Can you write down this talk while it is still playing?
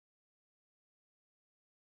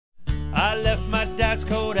left my dad's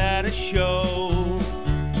coat at a show.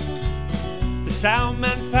 The sound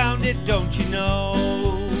man found it, don't you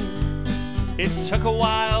know? It took a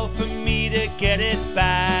while for me to get it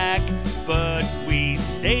back, but we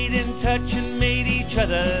stayed in touch and made each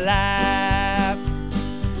other laugh.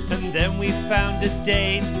 And then we found a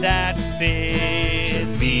date that fit to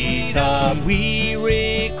meet up. We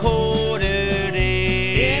recorded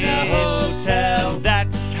it in a hotel.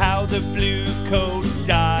 That's how the Blue Coat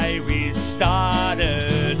Diaries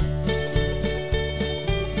started.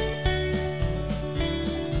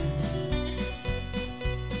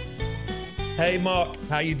 Hey Mark,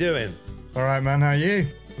 how you doing? All right, man. How are you?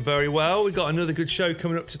 Very well. We've got another good show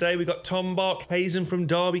coming up today. We've got Tom Barkhuizen from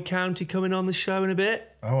Derby County coming on the show in a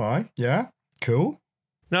bit. All right. Yeah. Cool.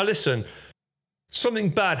 Now listen, something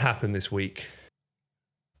bad happened this week.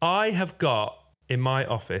 I have got in my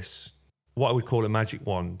office what I would call a magic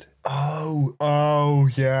wand. Oh,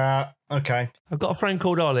 yeah. Okay. I've got a friend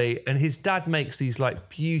called Ollie, and his dad makes these like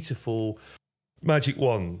beautiful magic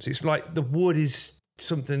wands. It's like the wood is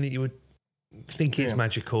something that you would think is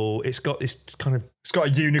magical. It's got this kind of... It's got a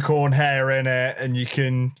unicorn hair in it, and you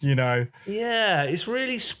can, Yeah, it's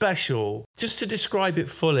really special. Just to describe it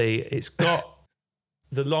fully, it's got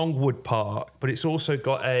the long wood part, but it's also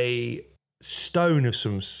got a stone of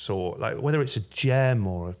some sort, like whether it's a gem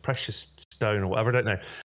or a precious stone or whatever, I don't know.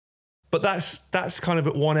 But that's kind of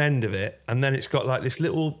at one end of it, and then it's got like this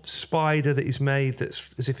little spider that he's made that's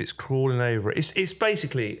as if it's crawling over it. It's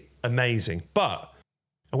basically amazing. But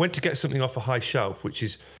I went to get something off a high shelf, which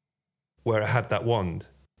is where I had that wand,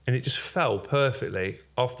 and it just fell perfectly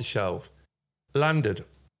off the shelf, landed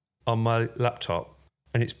on my laptop,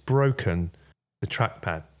 and it's broken the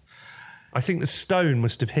trackpad. I think the stone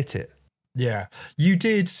must have hit it. Yeah. You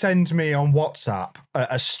did send me on WhatsApp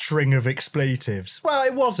a string of expletives. Well,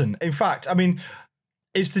 it wasn't. In fact, I mean,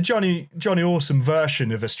 it's the Johnny Awesome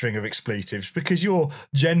version of a string of expletives, because you're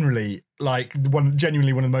generally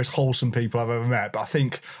genuinely one of the most wholesome people I've ever met. But I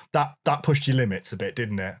think that pushed your limits a bit,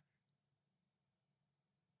 didn't it?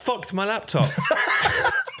 Fucked my laptop.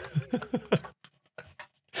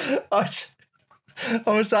 I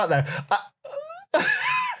was sat there.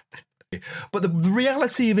 But the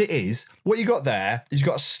reality of it is, what you got there is you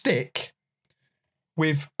got a stick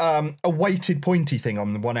with a weighted pointy thing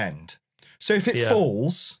on the one end. So if it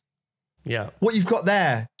falls, what you've got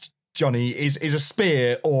there, Johnny, is a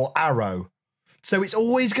spear or arrow. So it's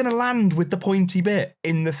always going to land with the pointy bit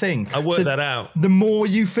in the thing. I worked that out. The more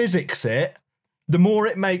you physics it, the more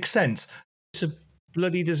it makes sense. It's a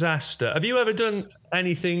bloody disaster. Have you ever done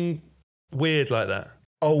anything weird like that?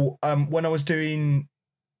 Oh, when I was doing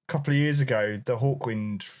a couple of years ago, the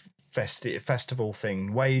Hawkwind festival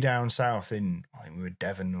thing way down south in, I think we were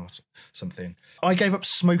Devon or something. I gave up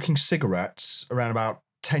smoking cigarettes around about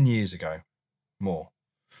 10 years ago, more.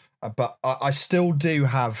 But I still do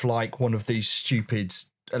have like one of these stupid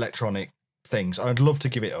electronic things. I'd love to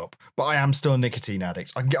give it up, but I am still a nicotine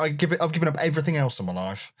addict. I've given up everything else in my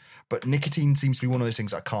life, but nicotine seems to be one of those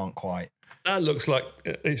things I can't quite. That looks like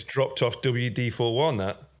it's dropped off WD-41,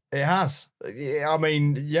 that. It has. I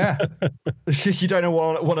mean, yeah. You don't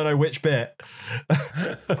want to know which bit.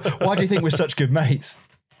 Why do you think we're such good mates?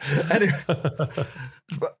 Anyway,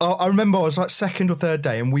 I remember I was like second or third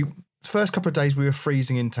day, and first couple of days we were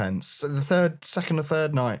freezing intense. So the second or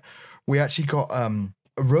third night, we actually got a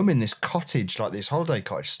room in this cottage, like this holiday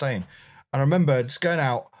cottage, staying. And I remember just going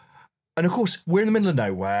out, and of course we're in the middle of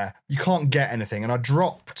nowhere. You can't get anything, and I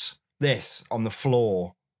dropped this on the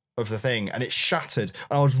floor of the thing, and it shattered,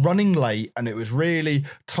 and I was running late, and it was really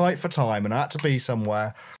tight for time, and I had to be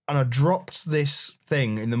somewhere, and I dropped this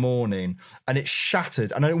thing in the morning, and it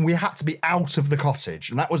shattered, and we had to be out of the cottage,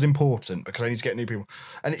 and that was important because I need to get new people,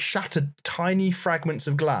 and it shattered tiny fragments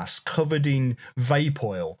of glass covered in vape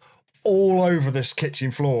oil all over this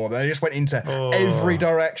kitchen floor. They just went into every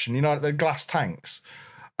direction, like the glass tanks.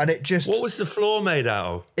 And it just... What was the floor made out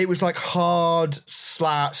of? It was like hard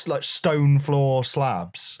slabs, like stone floor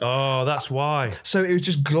slabs. Oh, that's why. So it was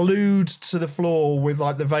just glued to the floor with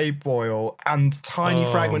like the vape oil and tiny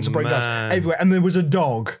fragments of broken glass everywhere. And there was a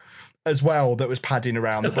dog as well that was padding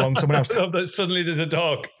around that belonged to someone else. But suddenly there's a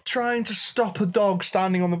dog. Trying to stop a dog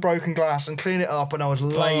standing on the broken glass and clean it up, and I was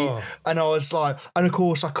late, and I was like... And of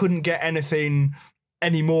course, I couldn't get anything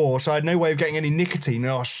anymore, so I had no way of getting any nicotine,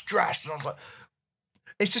 and I was stressed, and I was like...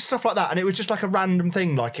 It's just stuff like that, and it was just like a random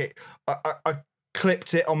thing. Like I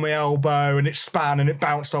clipped it on my elbow, and it span, and it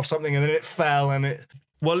bounced off something, and then it fell, and it.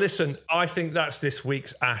 Well, listen, I think that's this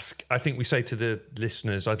week's ask. I think we say to the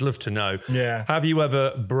listeners, I'd love to know. Yeah. Have you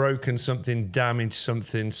ever broken something, damaged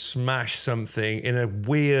something, smashed something in a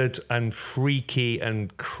weird and freaky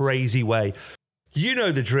and crazy way? You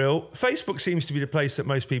know the drill. Facebook seems to be the place that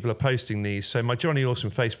most people are posting these. So my Johnny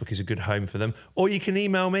Awesome Facebook is a good home for them. Or you can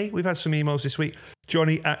email me. We've had some emails this week.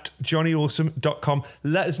 Johnny@johnnyawesome.com.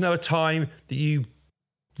 Let us know a time that you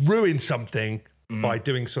ruined something by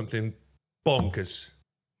doing something bonkers.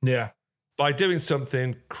 Yeah. By doing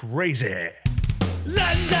something crazy.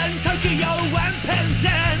 London, Tokyo, and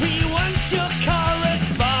Penzance. We want your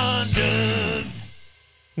correspondence.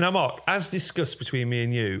 Now, Mark, as discussed between me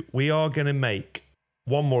and you, we are going to make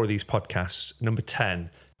one more of these podcasts, number 10,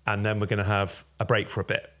 and then we're going to have a break for a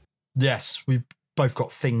bit. Yes, we've both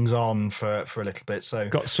got things on for a little bit. So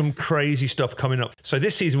Got some crazy stuff coming up. So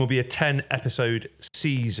this season will be a 10-episode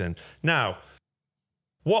season. Now,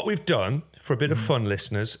 what we've done for a bit of fun,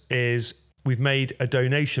 listeners, is we've made a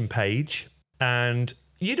donation page, and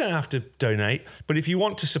you don't have to donate, but if you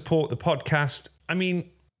want to support the podcast, I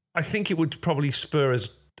mean, I think it would probably spur us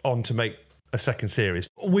on to make a second series.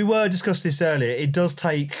 we were discussing this earlier. It does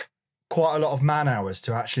take quite a lot of man hours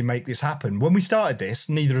to actually make this happen. When we started this,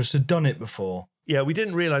 neither of us had done it before. Yeah, we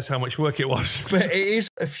didn't realize how much work it was. But it is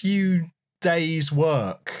a few days'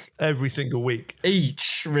 work Every single week.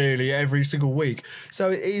 each, really, every single week.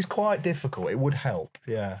 So it is quite difficult. It would help,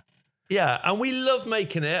 yeah. Yeah, and we love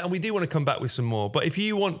making it, and we do want to come back with some more. But if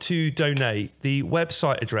you want to donate, the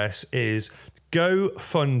website address is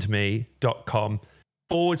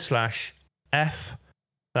gofundme.com/F,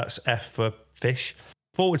 that's F for fish,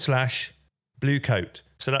 /blue coat.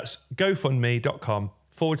 So that's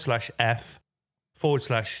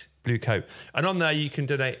gofundme.com/F/blue coat. And on there, you can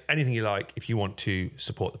donate anything you like if you want to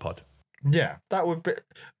support the pod. Yeah, that would be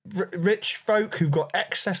rich folk who've got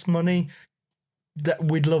excess money. That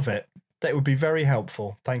we'd love it. That would be very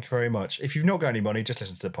helpful. Thank you very much. If you've not got any money, just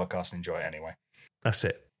listen to the podcast and enjoy it anyway. That's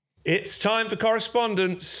it. It's time for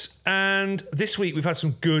correspondence. And this week we've had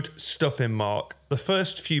some good stuff in, Mark. The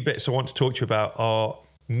first few bits I want to talk to you about are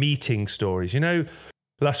meeting stories. You know,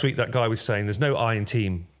 last week that guy was saying there's no I in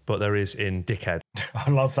team, but there is in dickhead.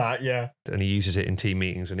 I love that, yeah. And he uses it in team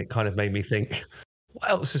meetings. And it kind of made me think,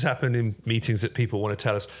 what else has happened in meetings that people want to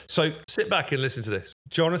tell us? So sit back and listen to this.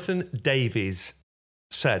 Jonathan Davies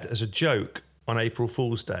said, as a joke on April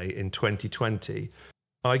Fool's Day in 2020,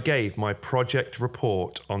 I gave my project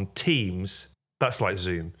report on Teams, that's like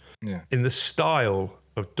Zoom, in the style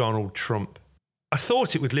of Donald Trump. I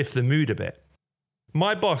thought it would lift the mood a bit.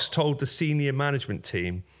 My boss told the senior management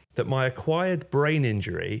team that my acquired brain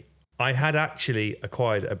injury, I had actually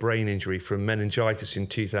acquired a brain injury from meningitis in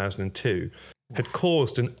 2002, had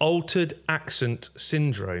caused an altered accent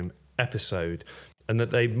syndrome episode, and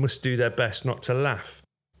that they must do their best not to laugh.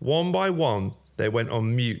 One by one, they went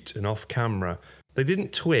on mute and off camera. They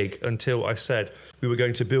didn't twig until I said we were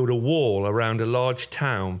going to build a wall around a large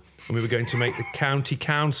town and we were going to make the county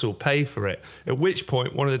council pay for it. At which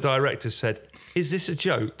point, one of the directors said, "Is this a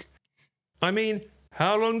joke? I mean,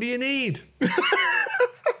 how long do you need?"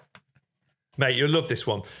 Mate, you'll love this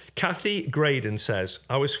one. Kathy Graydon says,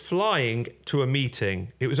 I was flying to a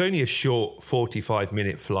meeting. It was only a short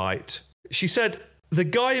 45-minute flight. She said, the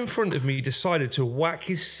guy in front of me decided to whack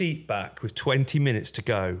his seat back with 20 minutes to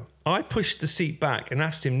go. I pushed the seat back and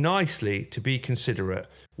asked him nicely to be considerate,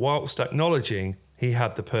 whilst acknowledging he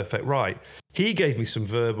had the perfect right. He gave me some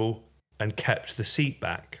verbal and kept the seat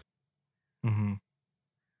back. Mm-hmm.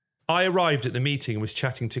 I arrived at the meeting and was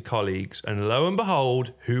chatting to colleagues, and lo and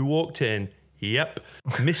behold, who walked in? Yep,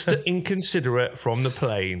 Mr. Inconsiderate from the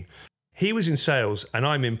plane. He was in sales and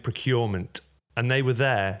I'm in procurement, and they were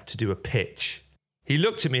there to do a pitch. He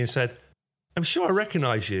looked at me and said, I'm sure I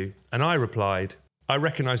recognise you. And I replied, I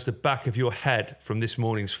recognise the back of your head from this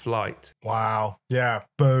morning's flight. Wow. Yeah.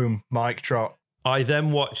 Boom. Mic drop. I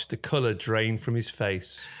then watched the colour drain from his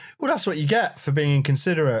face. Well, that's what you get for being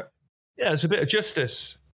inconsiderate. Yeah, it's a bit of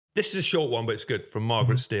justice. This is a short one, but it's good, from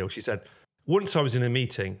Margaret Steele. She said, once I was in a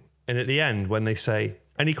meeting, and at the end, when they say,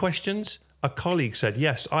 any questions? A colleague said,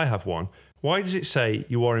 yes, I have one. Why does it say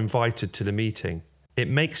you are invited to the meeting? It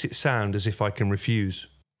makes it sound as if I can refuse.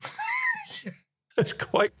 That's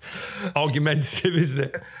quite argumentative, isn't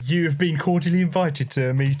it? You have been cordially invited to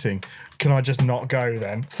a meeting. Can I just not go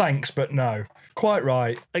then? Thanks, but no. Quite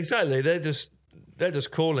right. Exactly. They're just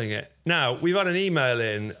calling it. Now, we've had an email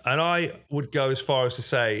in, and I would go as far as to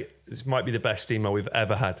say this might be the best email we've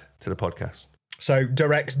ever had to the podcast. So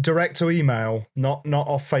direct to email, not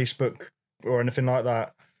off Facebook or anything like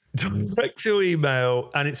that. Direct to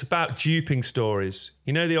email, and it's about duping stories.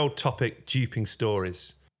 You know the old topic, duping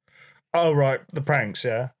stories. Oh, right. The pranks,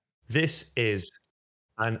 yeah. This is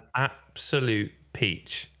an absolute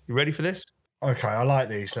peach. You ready for this? Okay, I like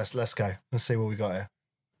these. Let's go. Let's see what we got here.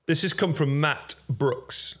 This has come from Matt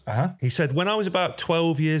Brooks. Uh-huh. He said, when I was about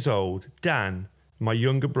 12 years old, Dan, my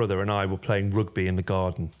younger brother, and I were playing rugby in the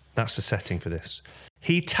garden. That's the setting for this.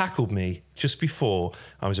 He tackled me just before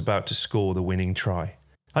I was about to score the winning try.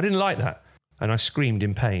 I didn't like that, and I screamed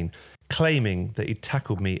in pain, claiming that he'd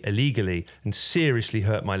tackled me illegally and seriously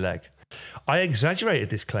hurt my leg. I exaggerated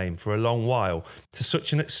this claim for a long while, to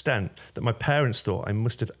such an extent that my parents thought I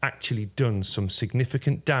must have actually done some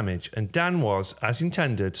significant damage, and Dan was, as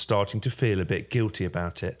intended, starting to feel a bit guilty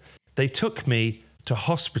about it. They took me to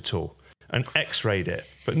hospital and x-rayed it,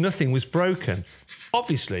 but nothing was broken,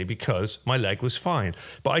 obviously because my leg was fine.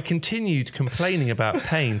 But I continued complaining about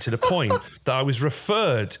pain to the point that I was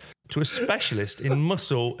referred to a specialist in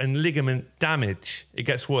muscle and ligament damage. It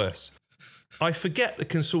gets worse. I forget the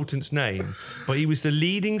consultant's name, but he was the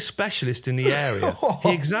leading specialist in the area.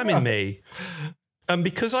 He examined me, and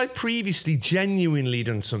because I'd previously genuinely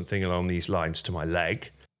done something along these lines to my leg,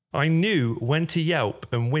 I knew when to yelp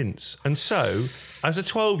and wince. And so, as a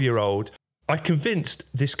 12-year-old, I convinced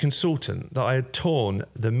this consultant that I had torn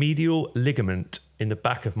the medial ligament in the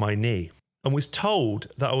back of my knee and was told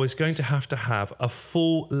that I was going to have a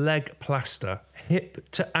full leg plaster,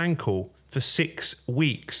 hip to ankle, for 6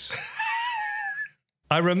 weeks.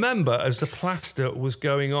 I remember as the plaster was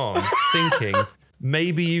going on thinking,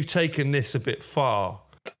 maybe you've taken this a bit far.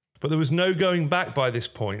 But there was no going back by this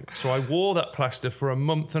point, so I wore that plaster for a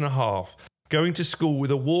month and a half, going to school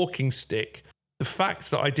with a walking stick. The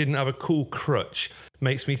fact that I didn't have a cool crutch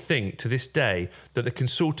makes me think to this day that the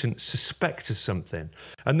consultant suspected something.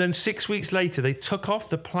 And then 6 weeks later, they took off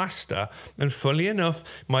the plaster, and funnily enough,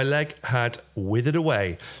 my leg had withered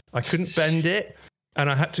away. I couldn't bend it, and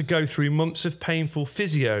I had to go through months of painful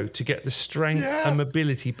physio to get the strength and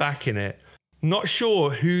mobility back in it. Not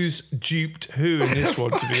sure who's duped who in this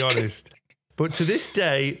one, to be honest. But to this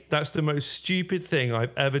day, that's the most stupid thing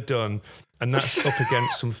I've ever done, and that's up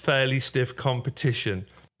against some fairly stiff competition.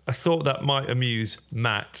 I thought that might amuse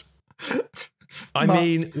Matt. I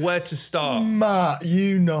mean, where to start? Matt,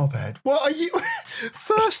 you knobhead. What are you...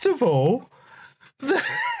 First of all,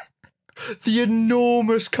 the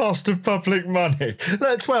enormous cost of public money.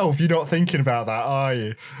 At 12, you're not thinking about that, are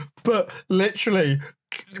you? But literally...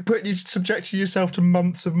 subjecting yourself to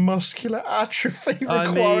months of muscular atrophy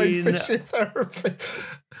requiring physiotherapy.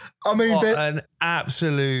 I mean, what an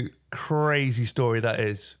absolute crazy story that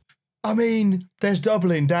is. I mean, there's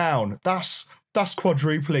doubling down. That's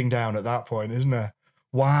quadrupling down at that point, isn't it?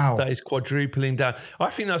 Wow. That is quadrupling down. I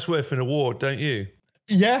think that's worth an award, don't you?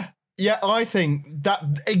 Yeah, I think that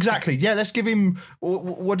exactly. Yeah, let's give him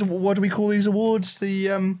what do we call these awards?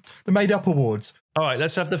 The made up awards. All right,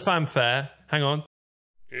 let's have the fanfare. Hang on.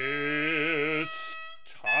 It's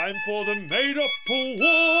time for the Made Up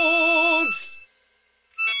Awards.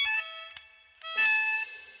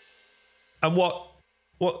 And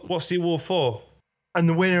what's the award for? And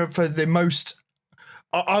the winner for the most,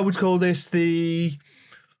 I would call this the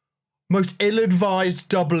most ill-advised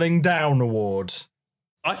doubling down award.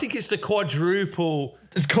 I think it's the quadruple.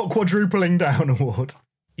 It's called quadrupling down award.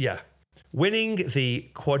 Yeah. Winning the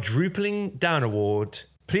quadrupling down award.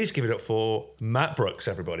 Please give it up for Matt Brooks,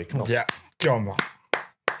 everybody. Come on. Yeah, go on.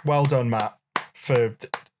 Well done, Matt.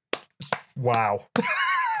 Wow.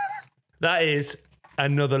 That is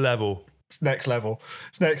another level. It's next level.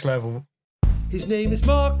 It's next level. His name is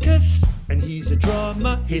Marcus, and he's a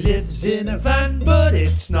drummer. He lives in a van, but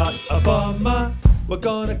it's not a bummer. We're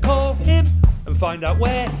gonna call him and find out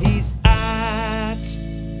where he's at.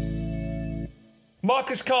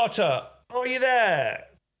 Marcus Carter, are you there?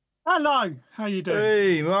 Hello, how you doing?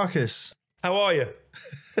 Hey, Marcus. How are you?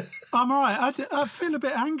 I'm all right. I feel a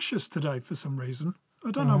bit anxious today for some reason.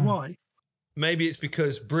 I don't know why. Maybe it's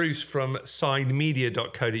because Bruce from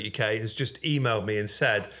signedmedia.co.uk has just emailed me and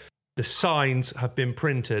said, the signs have been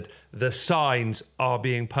printed, the signs are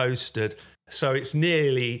being posted, so it's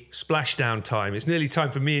nearly splashdown time. It's nearly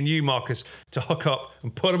time for me and you, Marcus, to hook up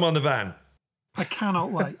and put them on the van. I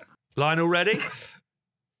cannot wait. Lionel ready?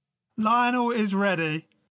 Lionel is ready.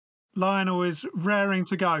 Lionel is raring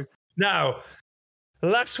to go. Now,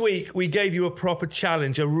 last week we gave you a proper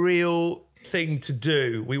challenge, a real thing to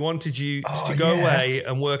do. We wanted you to go away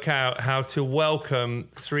and work out how to welcome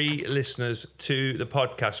 3 listeners to the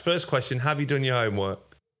podcast. First question, have you done your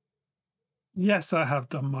homework? Yes, I have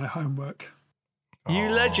done my homework. You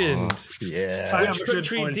legend. Yeah. Which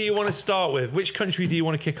country do you want to start with? Which country do you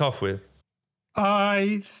want to kick off with?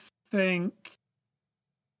 I think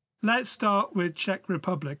let's start with Czech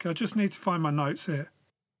Republic. I just need to find my notes here.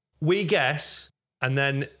 We guess, and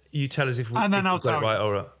then you tell us if we And then I'll got it tell right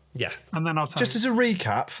or not. Yeah. And then I'll tell Just you. as a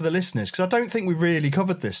recap for the listeners, because I don't think we really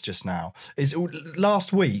covered this just now, is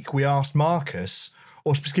last week we asked Marcus,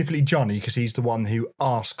 or specifically Johnny, because he's the one who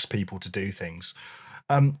asks people to do things.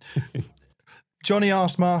 Johnny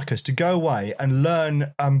asked Marcus to go away and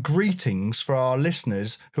learn greetings for our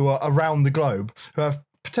listeners who are around the globe, who have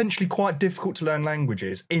potentially quite difficult to learn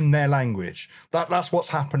languages in their language. That's what's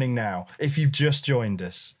happening now, if you've just joined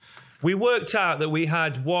us. We worked out that we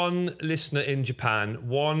had one listener in Japan,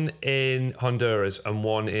 one in Honduras, and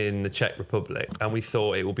one in the Czech Republic. And we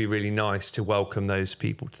thought it would be really nice to welcome those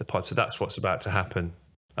people to the pod. So that's what's about to happen.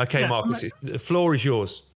 Okay, Yeah, Marcus, the floor is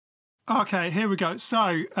yours. Okay, here we go.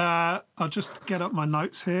 So I'll just get up my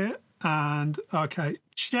notes here. And okay,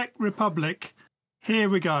 Czech Republic. Here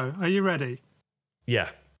we go. Are you ready? Yeah.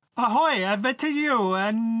 Ahoy, you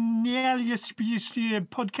and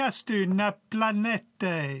podcastu na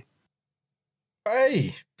planete.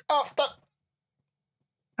 Hey!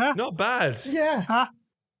 Not bad. Yeah. Huh?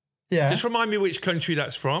 Yeah. Just remind me which country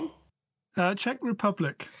that's from. Czech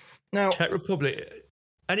Republic. Now, Czech Republic.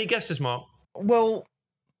 Any guesses, Mark? well,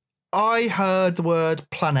 I heard the word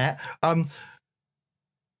planet. I'm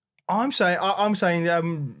saying,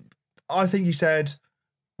 I think you said,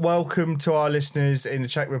 welcome to our listeners in the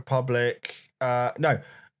Czech Republic. No,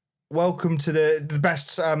 welcome to the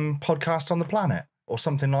best podcast on the planet, or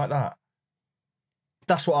something like that.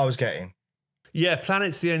 That's what I was getting. Yeah,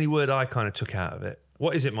 planet's the only word I kind of took out of it.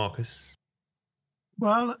 What is it, Marcus?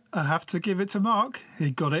 Well, I have to give it to Mark.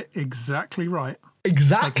 He got it exactly right.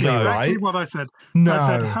 Exactly That's exactly right. what I said. No. I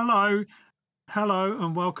said, hello,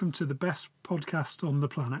 and welcome to the best podcast on the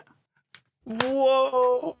planet.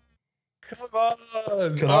 Whoa! Come on!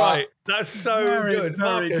 Come All on. right, that's so Very, good.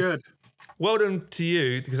 very Marcus, good. well done to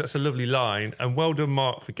you, because that's a lovely line, and well done,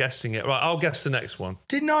 Mark, for guessing it. Right, I'll guess the next one.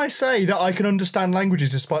 Didn't I say that I can understand languages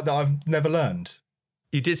despite that I've never learned?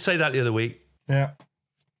 You did say that the other week. Yeah.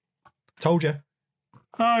 Told you.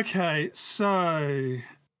 Okay, so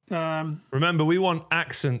Remember, we want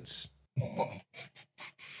accents.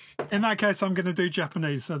 in that case, I'm going to do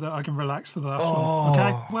Japanese so that I can relax for the last Oh. one.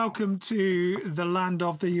 Okay, welcome to the land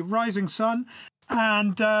of the rising sun.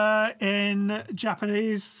 And in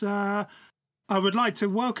Japanese, I would like to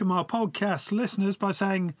welcome our podcast listeners by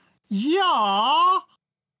saying, Ya!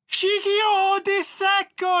 Shigio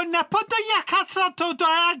diseko napoto yakasato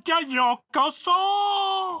da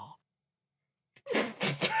yokoso!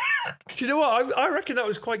 Do you know what? I reckon that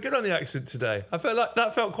was quite good on the accent today. I felt like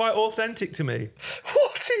that felt quite authentic to me.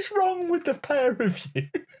 What is wrong with the pair of you?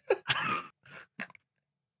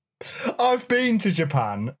 I've been to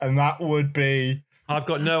Japan, and that would be... I've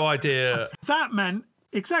got no idea. That meant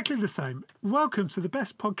exactly the same. Welcome to the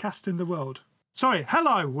best podcast in the world. Sorry,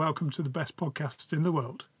 hello, welcome to the best podcast in the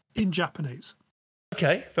world in Japanese.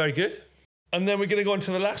 Okay, very good. And then we're going to go on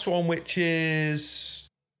to the last one, which is...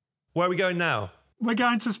 Where are we going now? We're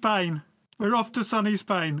going to Spain. We're off to sunny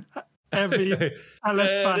Spain. Every a la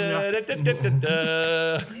España.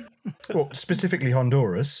 Well, specifically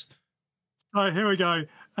Honduras. So here we go.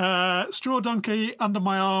 Straw donkey under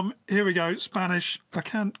my arm. Here we go. Spanish. I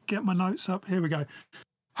can't get my notes up. Here we go.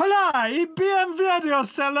 Hola y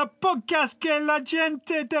bienvenidos a la podcast que la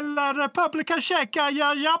gente de la República Checa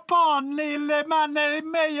y Japón y le mane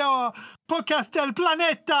medio podcast del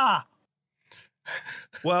planeta.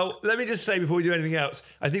 Well, let me just say before we do anything else,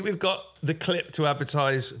 I think we've got the clip to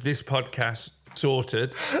advertise this podcast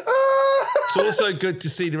sorted. It's also good to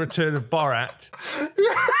see the return of Borat.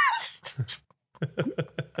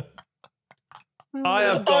 I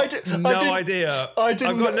have got no idea. I've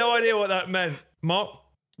got no idea what that meant. Mark?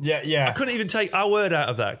 Yeah. I couldn't even take our word out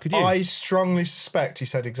of that. Could you? I strongly suspect he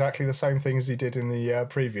said exactly the same thing as he did in the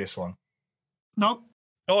previous one. Nope.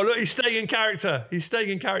 Oh, look, he's staying in character.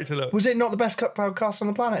 Look. Was it not the best podcast on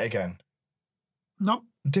the planet again? Nope.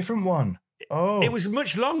 Different one. Oh. It was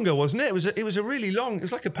much longer, wasn't it? It was a really long, it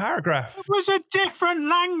was like a paragraph. It was a different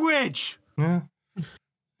language. Yeah.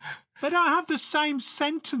 They don't have the same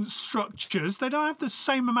sentence structures. They don't have the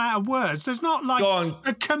same amount of words. There's not like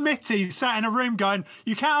a committee sat in a room going,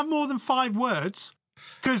 you can't have more than 5 words.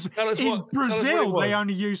 Because in Brazil, they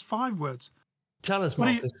only use 5 words. Tell us,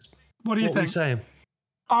 Marcus. What do you think? What were you saying?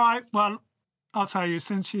 All right, well, I'll tell you,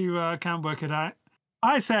 since you can't work it out.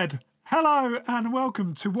 I said, hello and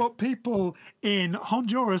welcome to what people in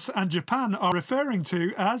Honduras and Japan are referring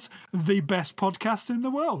to as the best podcast in the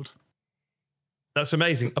world. That's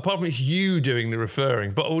amazing. Apart from it's you doing the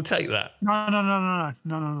referring, but we'll take that.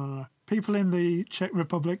 No. People in the Czech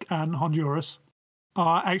Republic and Honduras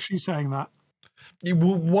are actually saying that.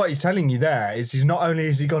 What he's telling you there is he's not only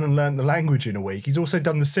has he gone and learned the language in a week, he's also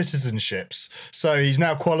done the citizenships. So he's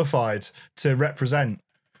now qualified to represent.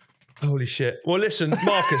 Holy shit. Well, listen,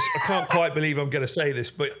 Marcus, I can't quite believe I'm going to say this,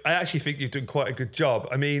 but I actually think you've done quite a good job.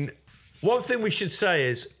 I mean, one thing we should say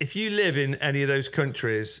is if you live in any of those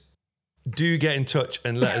countries, do get in touch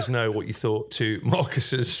and let us know what you thought to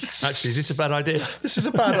Marcus's. Actually, is this a bad idea? This is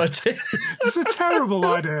a bad idea. It's a terrible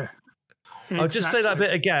idea. I'll just say that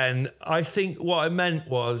bit again. I think what I meant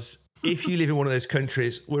was if you live in one of those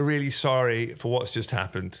countries, we're really sorry for what's just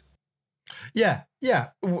happened. Yeah.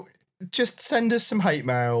 Just send us some hate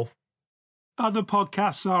mail. Other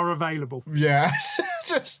podcasts are available. Yeah.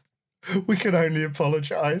 We can only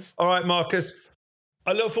apologise. All right, Marcus.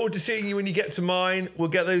 I look forward to seeing you when you get to mine. We'll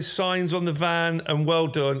get those signs on the van, and well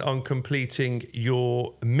done on completing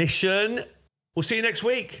your mission. We'll see you next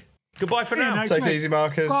week. Goodbye for now. Take it easy,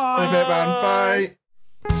 Marcus. Bye. In a bit, man. Bye.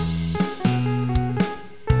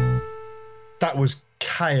 That was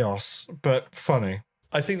chaos, but funny.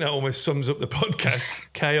 I think that almost sums up the podcast.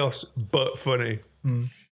 Chaos, but funny.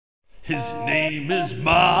 His name is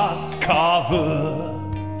Mark Carver,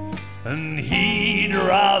 and he'd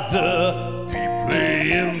rather be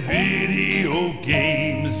playing video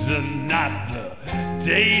games and not the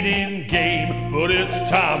dating game. But it's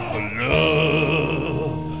time for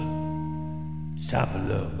love. It's time for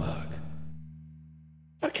love, Mark.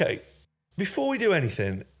 Okay, before we do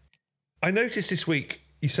anything, I noticed this week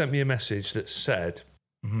you sent me a message that said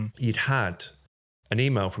you'd had an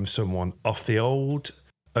email from someone off the old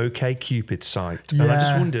OkCupid site. Yeah. And I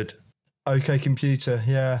just wondered. OK Computer,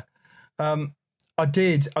 yeah. I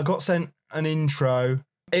did. I got sent an intro.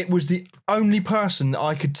 It was the only person that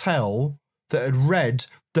I could tell that had read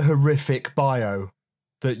the horrific bio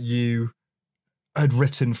that you had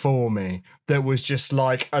written for me. That was just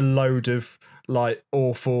like a load of like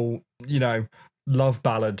awful, love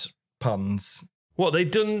ballad puns. What,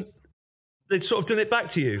 they'd sort of done it back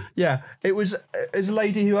to you? Yeah, it was a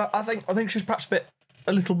lady who I think she was perhaps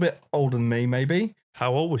a little bit older than me, maybe.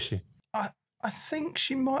 How old was she? I think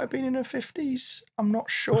she might have been in her 50s. I'm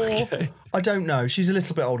not sure. Okay. I don't know. She's a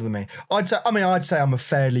little bit older than me. I'd say I'm a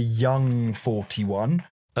fairly young 41.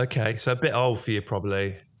 Okay, so a bit old for you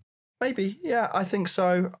probably. Maybe. Yeah, I think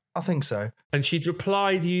so. And she'd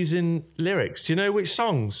replied using lyrics. Do you know which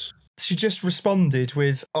songs? She just responded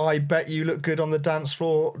with, "I bet you look good on the dance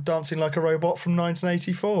floor dancing like a robot" from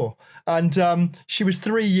 1984. And she was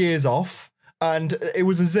 3 years off, and it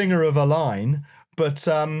was a zinger of a line. But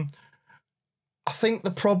I think the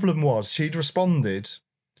problem was she'd responded,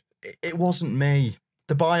 it wasn't me.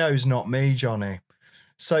 The bio's not me, Johnny.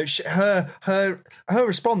 So her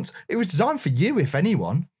response, it was designed for you, if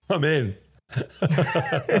anyone. I'm in.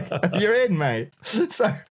 You're in, mate.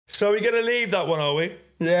 So are we going to leave that one, are we?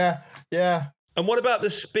 Yeah. And what about the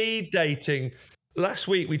speed dating? Last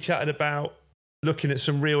week we chatted about looking at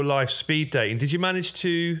some real life speed dating. Did you manage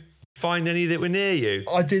to find any that were near you?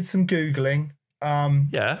 I did some Googling.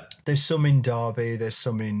 Yeah. There's some in Derby, there's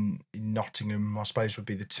some in Nottingham, I suppose would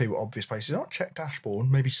be the two obvious places. Not checked Ashbourne,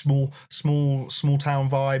 maybe small town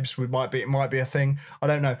vibes it might be a thing. I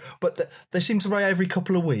don't know. But they seem to play every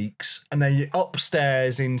couple of weeks, and they're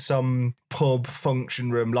upstairs in some pub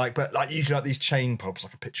function room, but usually like these chain pubs,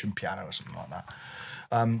 like a Pitch and Piano or something like that.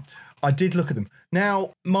 I did look at them.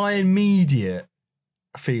 Now, my immediate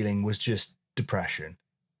feeling was just depression.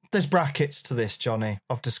 There's brackets to this, Johnny,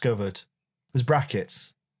 I've discovered. There's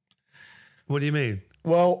brackets. What do you mean?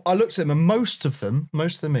 Well, I looked at them, and most of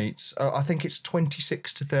the meets, I think it's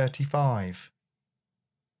 26 to 35.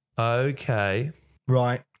 Okay.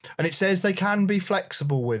 Right. And it says they can be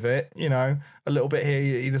flexible with it, a little bit here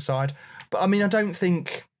either side. But I mean, I don't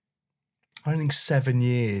think 7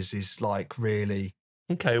 years is like really.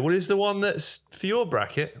 Okay. What is the one that's for your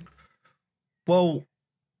bracket? Well,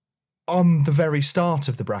 I'm the very start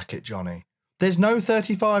of the bracket, Johnny. There's no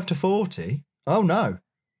 35 to 40. Oh, no.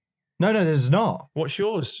 No, there's not. What's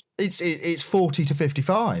yours? It's 40 to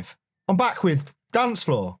 55. I'm back with dance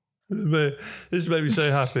floor. This made me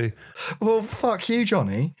so happy. Well, fuck you,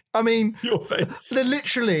 Johnny. I mean, Your face. they're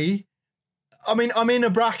literally, I'm in a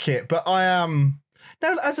bracket, but I am.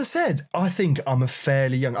 Now, as I said, I think I'm a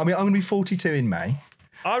fairly young. I'm going to be 42 in May.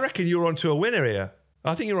 I reckon you're onto a winner here.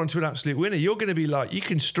 I think you're onto an absolute winner. You're going to be like, you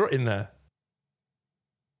can strut in there.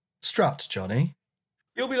 Strut, Johnny.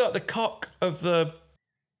 You'll be like the cock of the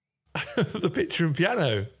Picture and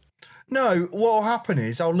Piano. No, what will happen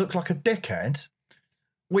is I'll look like a dickhead,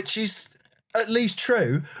 which is at least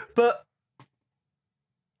true. But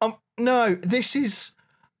no, this is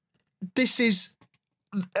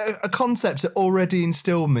a concept that already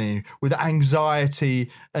instilled me with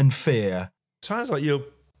anxiety and fear. Sounds like you're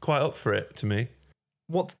quite up for it to me.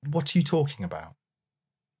 What are you talking about?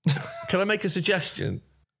 Can I make a suggestion?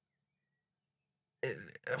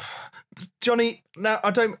 Johnny, now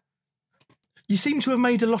I don't... You seem to have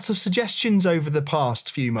made a lot of suggestions over the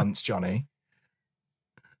past few months, Johnny.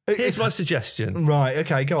 Here's my suggestion. Right,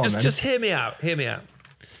 okay, go on then. Just hear me out. Hear me out.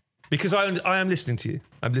 Because I am listening to you.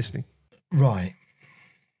 I'm listening. Right.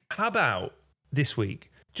 How about this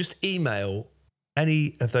week, just email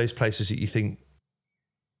any of those places that you think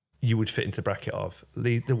you would fit into the bracket of.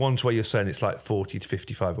 The ones where you're saying it's like 40 to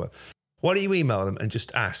 55. Why don't you email them and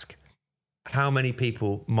just ask how many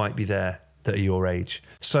people might be there that are your age,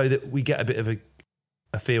 so that we get a bit of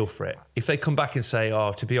a feel for it. If they come back and say,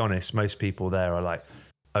 oh, to be honest, most people there are like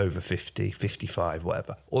over 50, 55,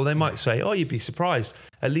 whatever. Or they might say, oh, you'd be surprised.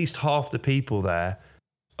 At least half the people there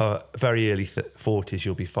are very early 40s,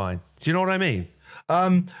 you'll be fine. Do you know what I mean?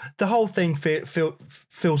 The whole thing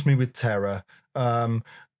fills me with terror. Well,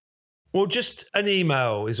 just an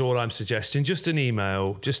email is all I'm suggesting. Just an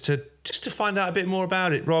email, just to find out a bit more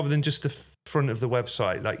about it, rather than just the front of the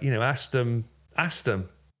website. Like, ask them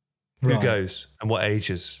who goes and what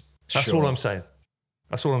ages. That's all I'm saying.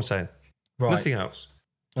 That's all I'm saying. Right. Nothing else.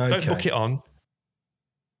 Okay. Don't book it on.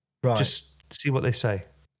 Right. Just see what they say.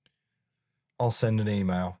 I'll send an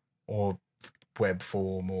email or web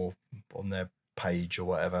form or on their page or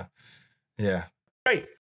whatever. Yeah. Great.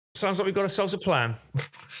 Sounds like we've got ourselves a plan.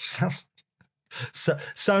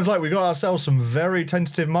 Sounds like we got ourselves some very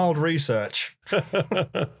tentative, mild research.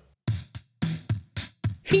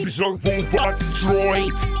 He's a robot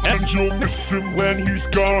droid, and you'll miss him when he's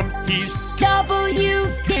gone. He's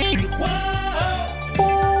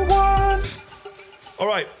WD-41. All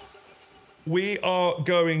right. We are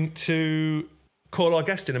going to call our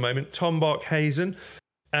guest in a moment, Tom Barkhuizen,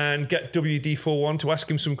 and get WD-41 to ask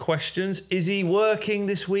him some questions. Is he working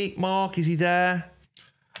this week, Mark? Is he there?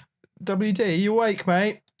 WD, you awake,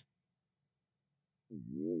 mate?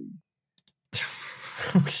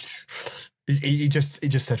 he just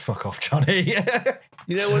said fuck off, Johnny.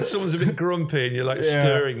 You know when someone's a bit grumpy and you're like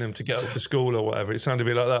stirring them to get up to school or whatever? It sounded a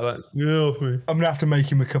bit like that. Like, get off me. I'm going to have to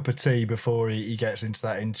make him a cup of tea before he gets into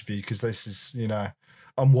that interview, because this is,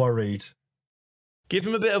 I'm worried. Give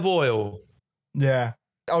him a bit of oil. Yeah.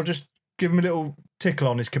 I'll just give him a little tickle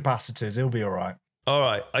on his capacitors. He'll be all right. All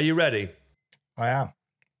right. Are you ready? I am.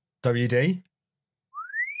 WD?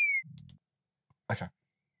 Okay.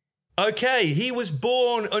 Okay, he was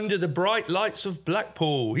born under the bright lights of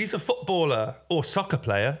Blackpool. He's a footballer, or soccer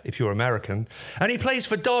player, if you're American, and he plays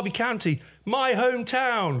for Derby County, my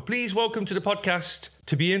hometown. Please welcome to the podcast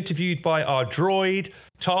to be interviewed by our droid,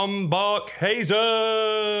 Tom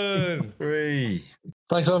Barkhuizen.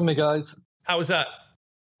 Thanks for having me, guys. How was that?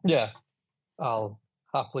 Yeah, I'll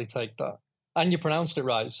happily take that. And you pronounced it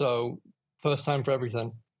right, so first time for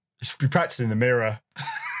everything. You should be practicing the mirror.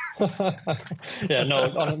 Yeah,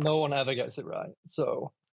 no one ever gets it right.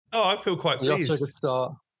 So, I feel quite pleased. That's a good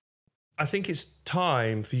start. I think it's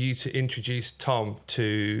time for you to introduce Tom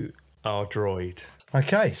to our droid.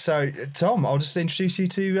 Okay, so Tom, I'll just introduce you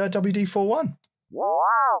to WD-41.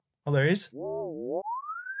 Oh, there he is.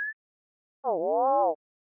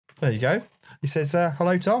 There you go. He says,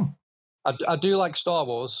 hello, Tom. I do like Star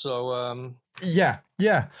Wars, so... Yeah.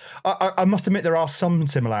 I must admit there are some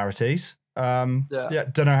similarities. Don't know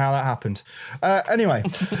how that happened. Anyway,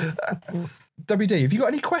 WD, have you got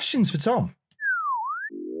any questions for Tom?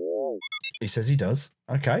 He says he does.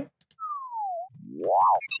 Okay.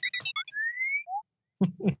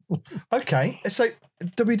 Okay, so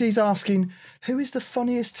WD's asking, who is the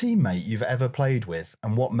funniest teammate you've ever played with,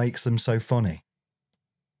 and what makes them so funny?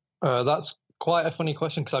 That's quite a funny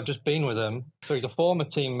question, because I've just been with him. So he's a former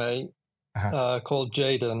teammate called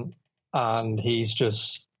Jaden, and he's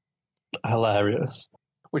just hilarious,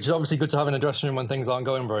 which is obviously good to have in a dressing room when things aren't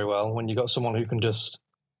going very well, when you've got someone who can just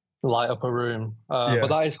light up a room. But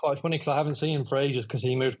that is quite funny, because I haven't seen him for ages, because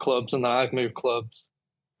he moved clubs and then I've moved clubs,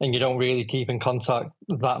 and you don't really keep in contact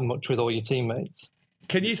that much with all your teammates.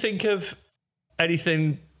 Can you think of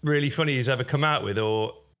anything really funny he's ever come out with,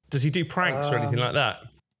 or does he do pranks or anything like that?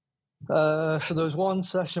 So there was one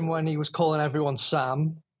session when he was calling everyone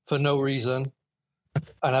Sam for no reason,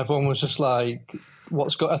 and everyone was just like,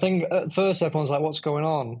 I think at first everyone's like, what's going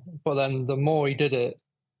on? But then the more he did it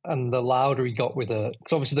and the louder he got with it,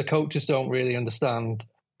 because obviously the coaches don't really understand,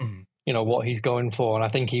 what he's going for. And I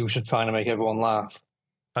think he was just trying to make everyone laugh.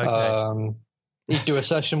 Okay. He'd do a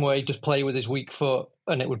session where he'd just play with his weak foot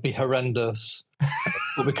and it would be horrendous.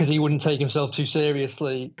 But because he wouldn't take himself too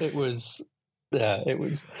seriously, it was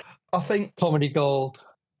I think comedy gold.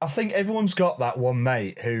 I think everyone's got that one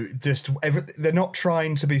mate who just they're not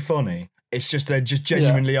trying to be funny, It's just they just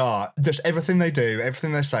genuinely are. Just everything they do,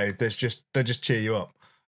 everything they say, they just cheer you up.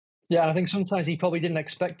 Yeah, and I think sometimes he probably didn't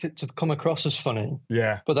expect it to come across as funny.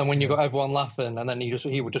 Yeah. But then when you got everyone laughing, and then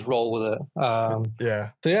he would just roll with it.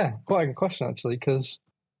 Yeah. So yeah, quite a good question actually, because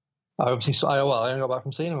I only got back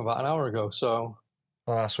from seeing him about an hour ago. So.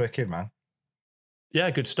 Oh, that's wicked, man. Yeah,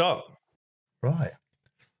 good start. Right.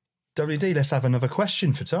 WD, let's have another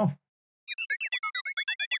question for Tom.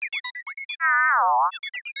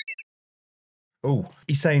 Oh,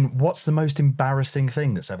 he's saying, what's the most embarrassing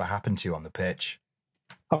thing that's ever happened to you on the pitch?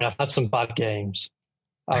 I mean, I've had some bad games.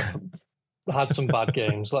 I've had some bad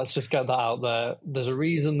games. Let's just get that out there. There's a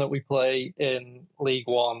reason that we play in League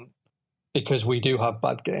One, because we do have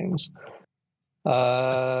bad games.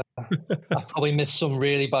 I've probably missed some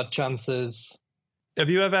really bad chances. Have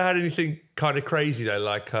you ever had anything kind of crazy though,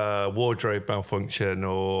 like a wardrobe malfunction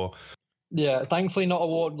or? Yeah, thankfully not a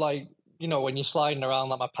ward, like, you know, when you're sliding around,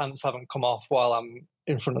 like my pants haven't come off while I'm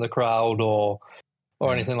in front of the crowd or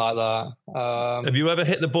anything like that. Have you ever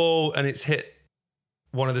hit the ball and it's hit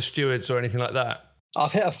one of the stewards or anything like that?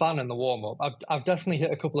 I've hit a fan in the warm up. I've definitely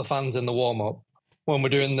hit a couple of fans in the warm up when we're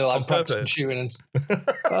doing the like practice and shooting.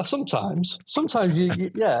 And sometimes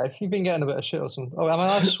you if you've been getting a bit of shit or something. Oh, I mean,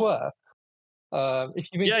 I swear. If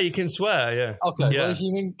you've been, yeah, you can swear. Yeah. Okay. Yeah. Well, if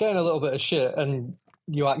you've been getting a little bit of shit and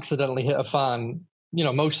you accidentally hit a fan, you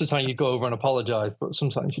know, most of the time you go over and apologise, but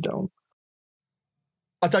sometimes you don't.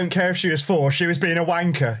 I don't care if she was 4, she was being a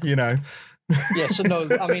wanker, you know. Yeah, so no,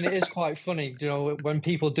 I mean, it is quite funny, you know, when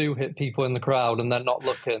people do hit people in the crowd and they're not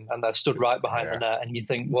looking and they're stood right behind the net and you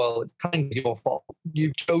think, well, it's kind of your fault.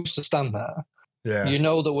 You chose to stand there. Yeah. You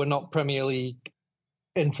know that we're not Premier League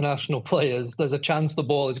international players. There's a chance the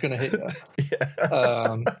ball is going to hit you.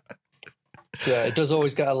 Yeah, it does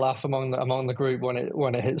always get a laugh among the group when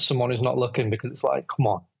it hits someone who's not looking, because it's like, come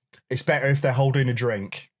on. It's better if they're holding a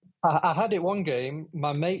drink. I had it one game.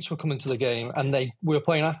 My mates were coming to the game, and we were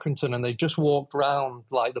playing Accrington, and they just walked round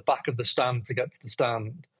like the back of the stand to get to the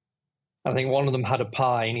stand. I think one of them had a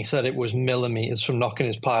pie, and he said it was millimeters from knocking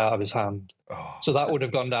his pie out of his hand. Oh. So that would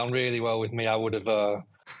have gone down really well with me. I would have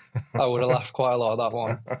laughed quite a lot at that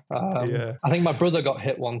one. Yeah. I think my brother got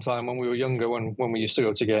hit one time when we were younger, when we used to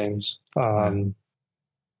go to games.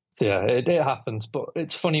 Yeah, it happens, but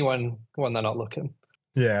it's funny when they're not looking.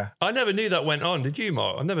 Yeah. I never knew that went on. Did you,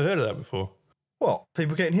 Mark? I've never heard of that before. What?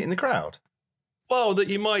 People getting hit in the crowd? Well, that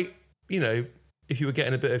you might, you know, if you were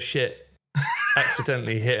getting a bit of shit,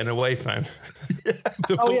 accidentally hit an away fan. So if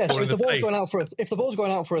the ball's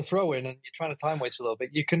going out for a throw in and you're trying to time waste a little bit,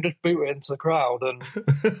 you can just boot it into the crowd and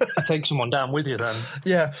take someone down with you then.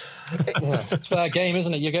 Yeah. It's fair game,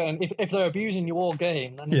 isn't it? You're getting, if they're abusing you all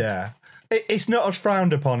game, then it's not as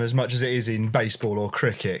frowned upon as much as it is in baseball or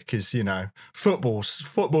cricket, because, you know, football's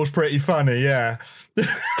pretty funny, yeah.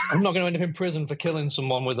 I'm not going to end up in prison for killing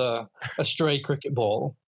someone with a stray cricket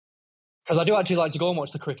ball. Because I do actually like to go and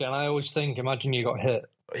watch the cricket, and I always think, imagine you got hit.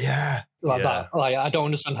 Yeah. Like that. Like, I don't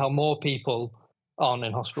understand how more people aren't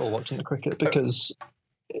in hospital watching the cricket, because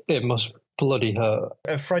it must bloody hurt.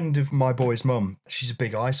 A friend of my boy's mum, she's a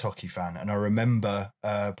big ice hockey fan, and I remember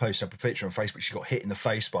posting up a picture on Facebook. She got hit in the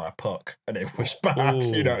face by a puck, and it was bad.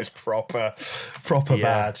 Ooh. You know, it's proper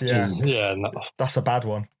bad. Yeah. Yeah, no. That's a bad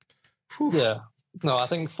one. Whew. Yeah. No, I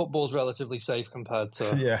think football's relatively safe compared to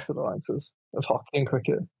the likes of hockey and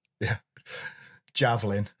cricket. Yeah.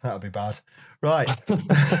 Javelin, that would be bad. Right.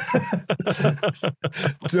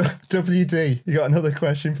 WD, you got another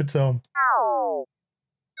question for Tom?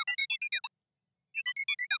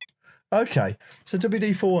 Okay, so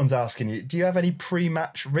WD41's asking you, do you have any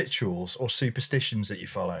pre-match rituals or superstitions that you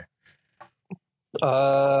follow?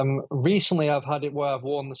 Recently I've had it where I've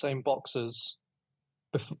worn the same boxers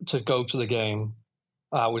to go to the game.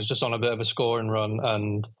 I was just on a bit of a scoring run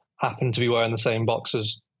and happened to be wearing the same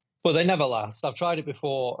boxers. But they never last. I've tried it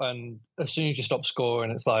before, and as soon as you stop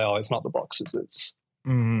scoring, it's like, oh, it's not the boxers. It's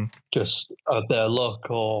just their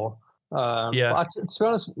look or... But to be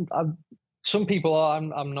honest, some people are.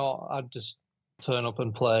 I'm not. I just turn up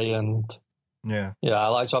and play, and I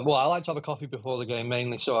like to have a coffee before the game,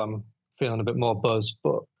 mainly so I'm feeling a bit more buzzed.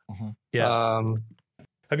 But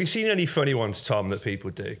have you seen any funny ones, Tom, that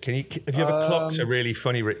people do? Have you ever clocked a really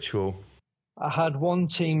funny ritual? I had one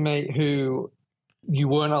teammate who you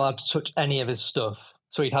weren't allowed to touch any of his stuff,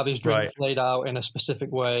 so he'd have his drinks laid out in a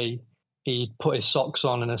specific way. He'd put his socks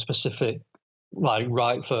on in a specific, like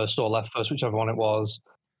right first or left first, whichever one it was.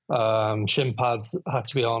 Shin pads had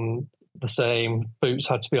to be on the same. Boots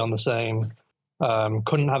had to be on the same.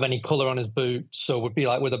 Couldn't have any colour on his boots, so would be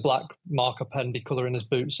like with a black marker pen decolouring his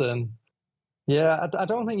boots in. Yeah, I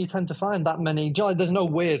don't think you tend to find that many. There's no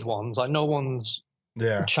weird ones. Like no one's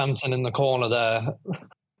chanting in the corner there,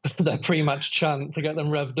 their pre-match chant to get them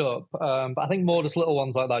revved up. But I think more just little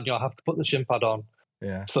ones like that, I have to put the shin pad on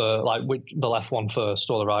for like the left one first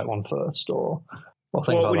or the right one first or things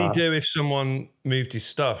like that. What would he do if someone moved his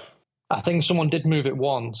stuff? I think someone did move it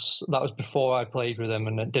once. That was before I played with him,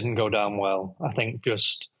 and it didn't go down well. I think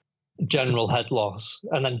just general head loss.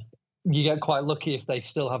 And then you get quite lucky if they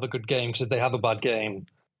still have a good game, because if they have a bad game,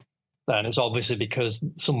 then it's obviously because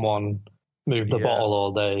someone moved the bottle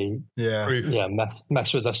or they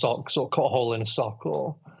mess with their socks or cut a hole in a sock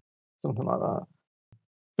or something like that.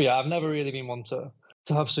 But yeah, I've never really been one to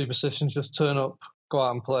have superstitions. Just turn up, go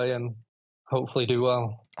out and play, and hopefully do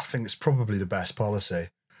well. I think it's probably the best policy.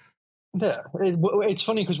 Yeah, it's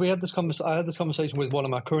funny because I had this conversation with one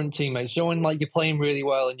of my current teammates. You know, when like you're playing really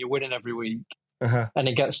well and you're winning every week, and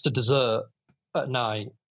it gets to dessert at night,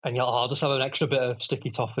 and you're like, I'll just have an extra bit of sticky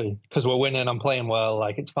toffee because we're winning. I'm playing well,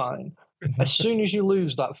 like it's fine. As soon as you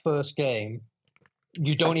lose that first game,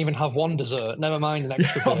 you don't even have one dessert. Never mind an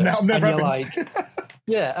extra bit. I'm never and you're like,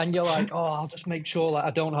 and you're like, oh, I'll just make sure that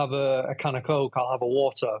I don't have a can of Coke. I'll have a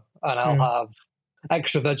water, and I'll have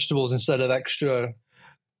extra vegetables instead of extra,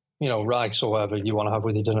 rice or whatever you want to have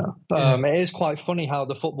with your dinner. It is quite funny how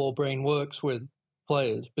the football brain works with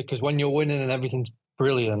players, because when you're winning and everything's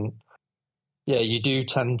brilliant, you do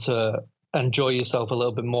tend to enjoy yourself a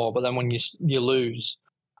little bit more. But then when you lose,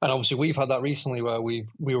 and obviously we've had that recently where we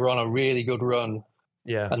were on a really good run,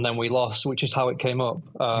 and then we lost, which is how it came up.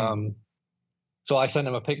 So I sent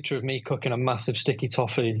him a picture of me cooking a massive sticky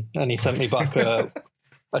toffee, and he sent me back a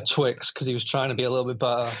Twix because he was trying to be a little bit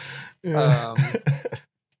better.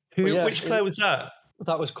 Which player was that?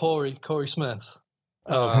 That was Corey Smith.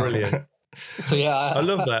 Oh, brilliant! So I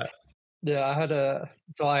love that. Yeah, I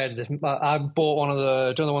had this. I bought one of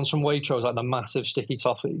the ones from Waitrose, like the massive sticky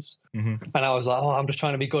toffees, and I was like, I'm just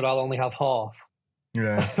trying to be good. I'll only have half.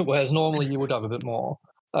 Yeah. Whereas normally you would have a bit more.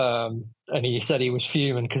 And he said he was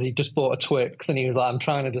fuming because he just bought a Twix, and he was like, I'm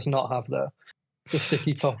trying to just not have the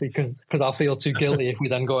sticky toffee because I'll feel too guilty if we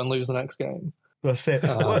then go and lose the next game. That's it.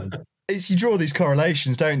 You draw these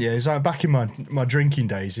correlations, don't you? It's like back in my drinking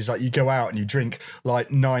days, it's like you go out and you drink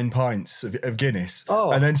like 9 pints of Guinness,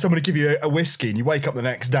 and then someone will give you a whiskey, and you wake up the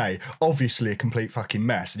next day, obviously a complete fucking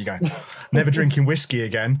mess, and you go, never drinking whiskey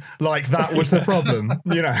again. Like that was the problem.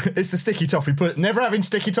 It's the sticky toffee never having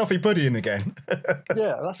sticky toffee pudding again.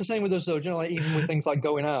 Yeah, that's the same with us though. Like even with things like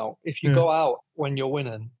going out, if you go out when you're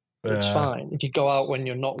winning, it's fine. If you go out when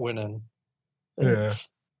you're not winning, it's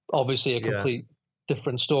obviously a complete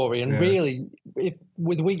different story. And really,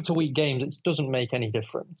 with week-to-week games, it doesn't make any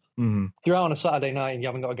difference. If you're out on a Saturday night and you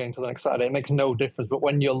haven't got a game till the next Saturday, it makes no difference. But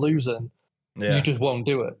when you're losing, you just won't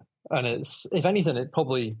do it. And if anything, it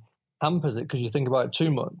probably hampers it because you think about it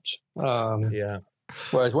too much.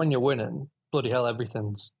 Whereas when you're winning, bloody hell,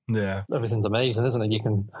 everything's amazing, isn't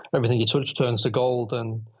it? Everything you touch turns to gold,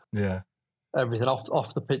 and everything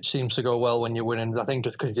off the pitch seems to go well when you're winning. I think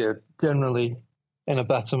just because you're generally in a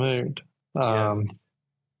better mood.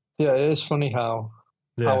 It is funny how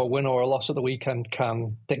a win or a loss at the weekend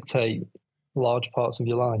can dictate large parts of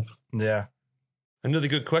your life. Yeah. Another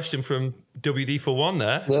good question from WD for one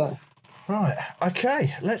there. Yeah. Right.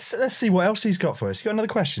 Okay. Let's see what else he's got for us. You got another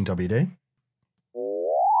question, WD?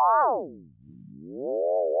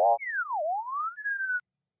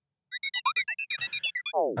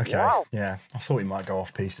 Okay, yeah. I thought he might go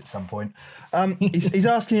off piece at some point. He's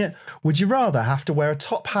asking it, would you rather have to wear a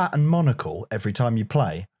top hat and monocle every time you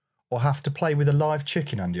play, or have to play with a live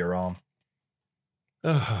chicken under your arm?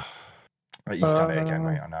 You've done it again,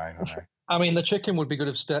 mate. I know. I mean, the chicken would be good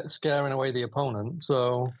at scaring away the opponent.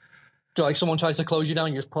 So, like someone tries to close you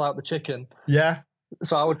down, you just pull out the chicken. Yeah.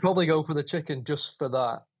 So I would probably go for the chicken just for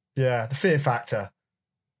that. Yeah, the fear factor.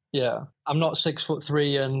 Yeah. I'm not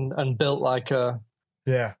 6'3" and built like a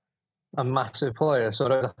massive player, so I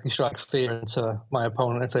don't have to strike fear into my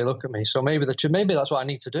opponent if they look at me. So maybe that's what I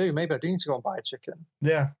need to do. Maybe I do need to go and buy a chicken.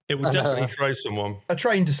 Yeah, it would definitely throw someone. A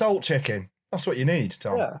trained assault chicken. That's what you need,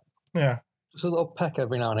 Tom. Yeah. Just a little peck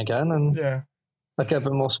every now and again, and I'd get a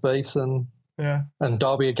bit more space, and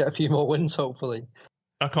Derby would get a few more wins, hopefully.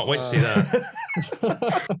 I can't wait to see that.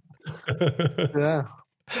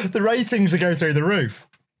 The ratings will go through the roof.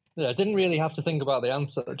 Yeah, I didn't really have to think about the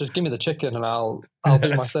answer. Just give me the chicken and I'll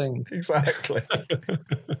do my thing. Exactly.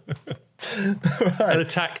 An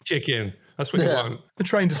attack chicken. That's what you want. A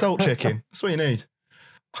trained assault chicken. That's what you need.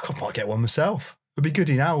 I might get one myself. It'd be good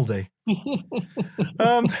in Aldi.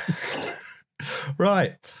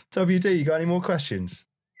 Right. WD, you got any more questions?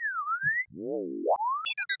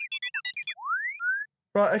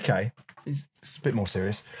 Right, okay. It's a bit more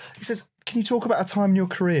serious. He says, can you talk about a time in your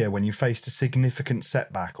career when you faced a significant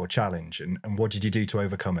setback or challenge, and what did you do to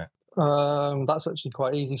overcome it? That's actually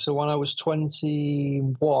quite easy. So when I was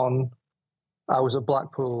 21, I was at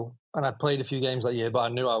Blackpool, and I'd played a few games that year, but I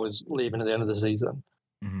knew I was leaving at the end of the season.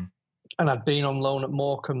 Mm-hmm. And I'd been on loan at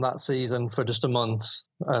Morecambe that season for just a month,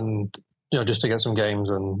 and just to get some games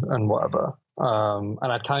and whatever. And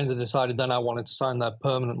I'd kind of decided then I wanted to sign there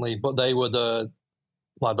permanently, but they were the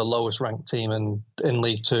lowest ranked team in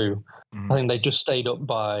League Two. Mm-hmm. I think they just stayed up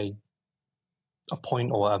by a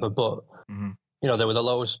point or whatever, but Mm-hmm. they were the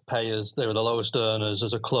lowest payers, they were the lowest earners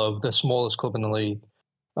as a club, the smallest club in the league.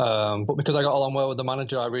 But because I got along well with the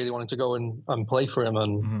manager, I really wanted to go and play for him,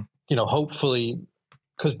 and Mm-hmm. Hopefully,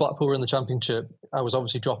 because Blackpool were in the Championship, I was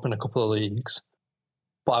obviously dropping a couple of leagues,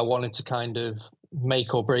 but I wanted to kind of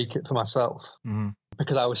make or break it for myself,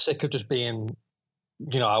 because I was sick of just being,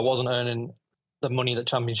 I wasn't earning the money that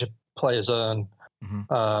Championship players earn,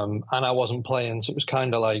 and I wasn't playing, so it was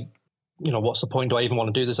kind of like, what's the point? Do I even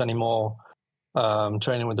want to do this anymore?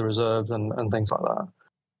 Training with the reserves and things like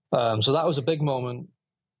that. So that was a big moment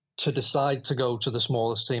to decide to go to the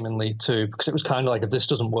smallest team in League Two, because it was kind of like, if this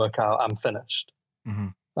doesn't work out, I'm finished.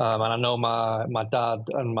 And I know my dad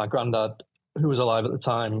and my granddad, who was alive at the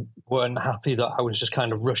time, weren't happy that I was just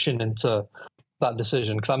kind of rushing into that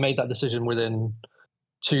decision, because I made that decision within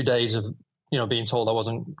 2 days of being told I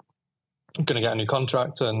wasn't going to get a new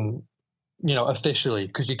contract, and officially,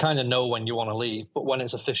 because you kind of know when you want to leave, but when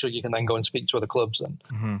it's official, you can then go and speak to other clubs and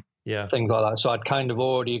things like that. So I'd kind of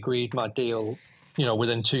already agreed my deal,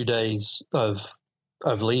 within 2 days of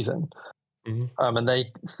leaving. And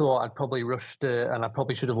they thought I'd probably rushed it, and I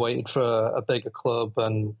probably should have waited for a bigger club.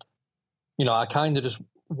 And I kind of just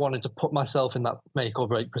wanted to put myself in that make or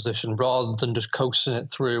break position, rather than just coasting it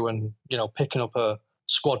through and picking up a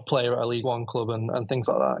squad player at a League One club and things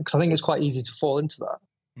like that, because I think it's quite easy to fall into that.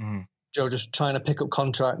 Just trying to pick up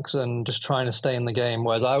contracts and just trying to stay in the game,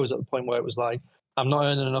 whereas I was at the point where it was like, I'm not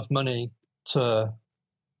earning enough money for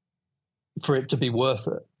it to be worth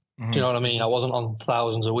it. Do you know what I mean? I wasn't on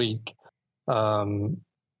thousands a week. So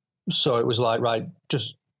it was like, right,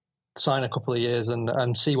 just sign a couple of years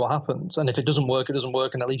and see what happens. And if it doesn't work, it doesn't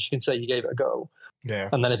work. And at least you can say you gave it a go. Yeah.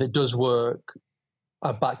 And then if it does work,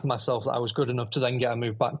 I backed myself that I was good enough to then get a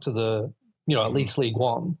move back to the, at least League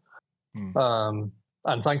One.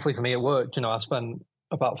 And thankfully for me, it worked. I spent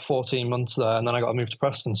about 14 months there, and then I got a move to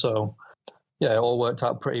Preston. So yeah, it all worked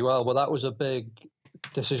out pretty well. But that was a big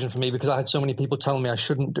decision for me, because I had so many people telling me I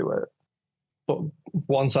shouldn't do it. But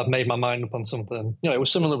once I've made my mind up on something, it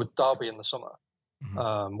was similar with Derby in the summer.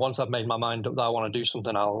 Once I've made my mind up that I want to do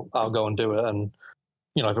something, I'll go and do it. And,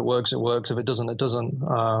 if it works, it works. If it doesn't, it doesn't.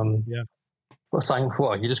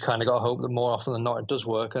 But you just kind of got to hope that more often than not it does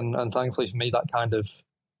work. And thankfully for me,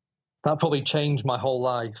 that probably changed my whole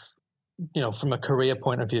life, from a career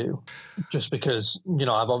point of view, just because,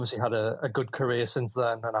 I've obviously had a good career since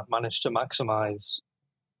then, and I've managed to maximize,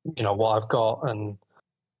 what I've got.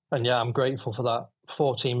 And yeah, I'm grateful for that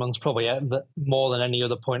 14 months, probably more than any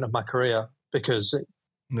other point of my career, because it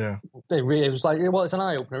was like, well, it's an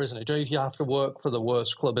eye opener, isn't it? If you have to work for the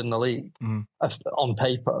worst club in the league on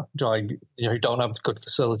paper, who don't have good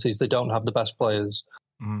facilities, they don't have the best players.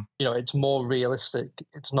 It's more realistic.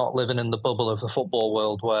 It's not living in the bubble of the football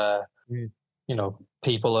world where,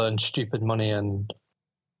 people earn stupid money, and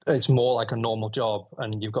it's more like a normal job,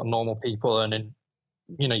 and you've got normal people earning,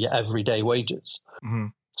 your everyday wages.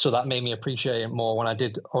 So that made me appreciate it more when I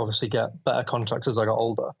did obviously get better contracts as I got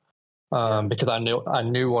older, because I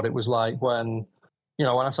knew what it was like when,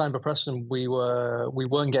 when I signed for Preston, we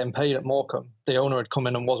weren't getting paid at Morecambe. The owner had come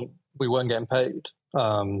in and we weren't getting paid.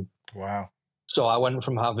 Wow. So I went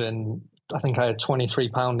from having, I think I had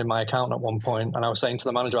 £23 in my account at one point, and I was saying to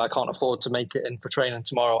the manager, I can't afford to make it in for training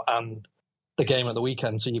tomorrow and the game at the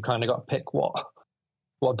weekend. So you kind of got to pick what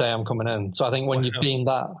day I'm coming in. So I think when you've been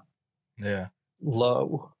that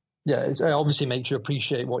low, it obviously makes you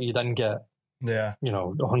appreciate what you then get.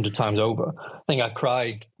 100 times over. I think I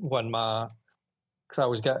cried when because I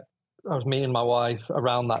was meeting my wife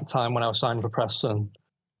around that time when I was signing for Preston,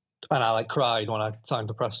 and I cried when I signed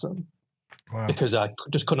for Preston. Wow. Because I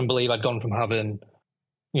just couldn't believe I'd gone from having,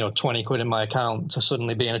 20 quid in my account to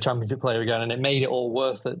suddenly being a Championship player again, and it made it all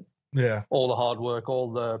worth it. Yeah. All the hard work,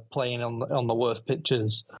 all the playing on the worst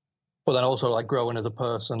pitches, but then also growing as a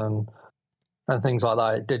person and things like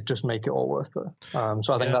that. It did just make it all worth it.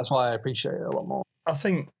 So I think that's why I appreciate it a lot more. I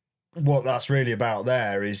think what that's really about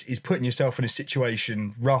there is putting yourself in a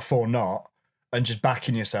situation, rough or not, and just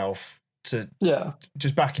backing yourself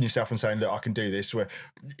just backing yourself and saying, look, I can do this. Where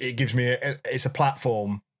it gives me it's a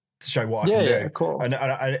platform to show what I can do. Yeah, cool. And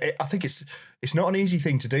I think it's not an easy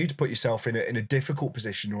thing to do, to put yourself in a difficult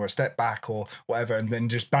position or a step back or whatever, and then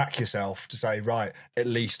just back yourself to say, right, at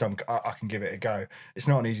least I can give it a go. It's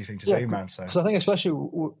not an easy thing to do, man. So because I think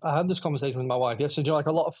especially I had this conversation with my wife yesterday. Like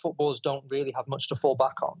a lot of footballers don't really have much to fall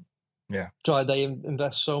back on. Yeah, So they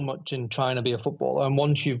invest so much in trying to be a footballer, and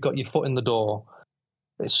once you've got your foot in the door,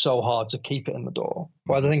 it's so hard to keep it in the door.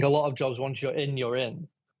 Whereas I think a lot of jobs, once you're in, you're in.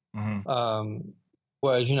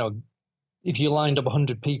 Whereas, you know, if you lined up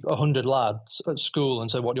 100 lads at school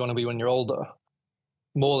and said, what do you want to be when you're older?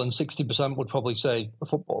 More than 60% would probably say a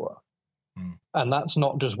footballer. And that's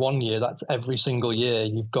not just 1 year, that's every single year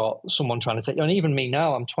you've got someone trying to take you. And even me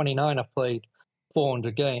now, I'm 29, I've played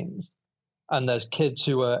 400 games. And there's kids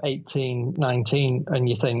who are 18, 19, and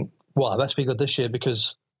you think, well, I best be good this year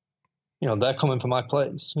because, you know, they're coming for my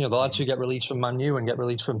place. You know, the lads who get released from Man U and get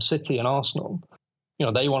released from City and Arsenal, you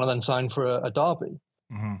know, they want to then sign for a derby.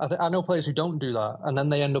 I know players who don't do that, and then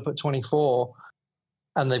they end up at 24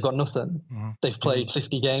 and they've got nothing. They've played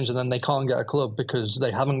 50 games and then they can't get a club because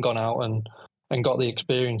they haven't gone out and got the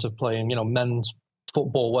experience of playing, you know, men's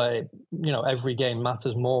football where, you know, every game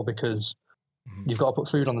matters more because you've got to put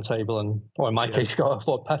food on the table or in my case, you've got to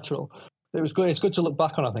afford petrol. It was good. It's good to look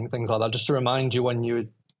back on, I think, things like that, just to remind you when you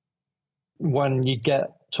get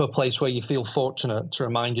to a place where you feel fortunate, to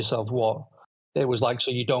remind yourself what it was like,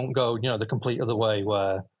 so you don't go, you know, the complete other way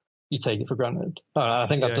where you take it for granted. I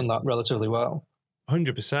think I've done that relatively well.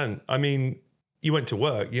 100%. I mean, you went to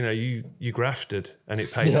work, you know, you grafted and it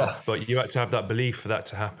paid off, but you had to have that belief for that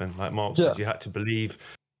to happen. Like Mark said, you had to believe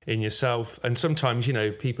in yourself. And sometimes, you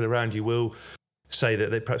know, people around you will say that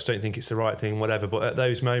they perhaps don't think it's the right thing, whatever. But at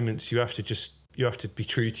those moments, you have to be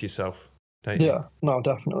true to yourself, don't you? Yeah, no,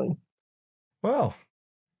 definitely. Well,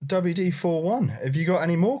 WD41, have you got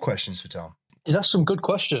any more questions for Tom? He's asked some good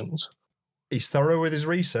questions. He's thorough with his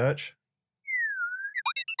research.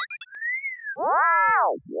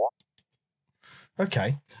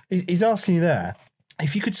 Okay. He's asking you there,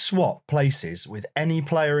 if you could swap places with any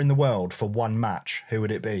player in the world for one match, who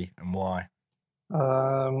would it be and why?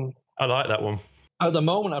 I like that one. At the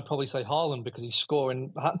moment, I'd probably say Haaland because he's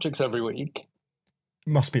scoring hat-tricks every week.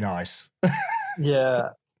 Must be nice. Yeah,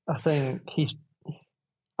 I think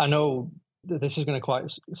I know this is going to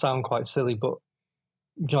sound quite silly, but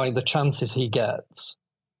you know, the chances he gets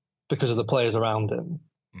because of the players around him,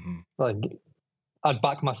 like I'd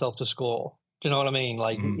back myself to score. Do you know what I mean?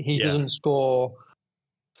 Like he doesn't score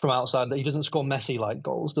from outside. He doesn't score Messi-like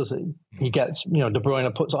goals, does he? He gets, you know, De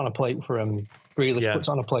Bruyne puts it on a plate for him. Grealish puts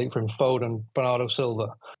it on a plate for him. Foden, Bernardo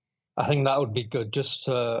Silva. I think that would be good, just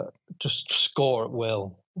to score at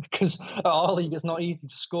will. Because at our league, it's not easy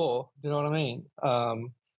to score. Do you know what I mean?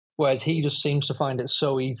 Whereas he just seems to find it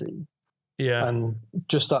so easy. Yeah. And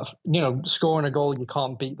just that, you know, scoring a goal, you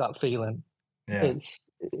can't beat that feeling. Yeah.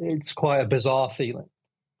 It's quite a bizarre feeling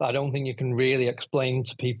that I don't think you can really explain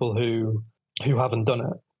to people who haven't done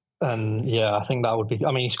it. And yeah, I think that would be,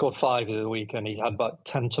 I mean, he scored 5 the other week and he had about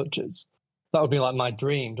 10 touches. That would be like my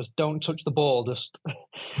dream. Just don't touch the ball, just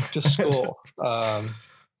score.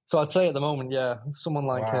 So I'd say at the moment, yeah, someone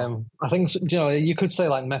like him. I think, you know, you could say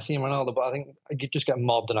like Messi and Ronaldo, but I think you'd just get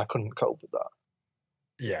mobbed and I couldn't cope with that.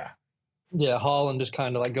 Yeah. Yeah, Haaland just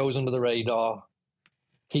kind of like goes under the radar,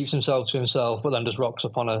 keeps himself to himself, but then just rocks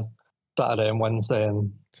up on a Saturday and Wednesday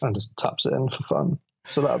and just taps it in for fun.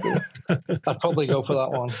 So that'd be, I'd probably go for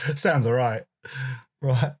that one. Sounds all right.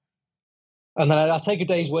 Right. And then I'd take a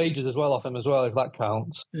day's wages as well off him as well, if that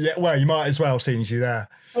counts. Yeah, well, you might as well, seeing as you there.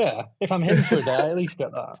 Yeah, if I'm him for a day, I at least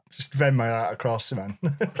get that. Just Venmo that across, man.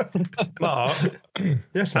 Mark,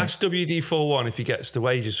 yes, mate. ask WD41 if he gets the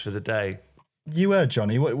wages for the day. You heard,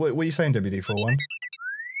 Johnny. What were you saying, WD41?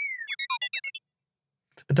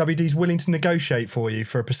 WD's willing to negotiate for you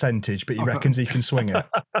for a percentage, but he reckons he can swing it.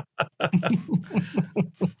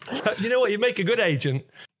 You know what? You make a good agent.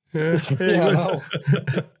 Yeah, he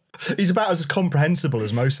would. He's about as comprehensible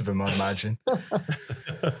as most of them, I'd imagine.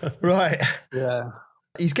 Right. Yeah.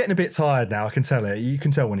 He's getting a bit tired now, I can tell it. You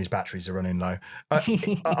can tell when his batteries are running low. I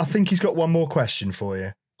think he's got one more question for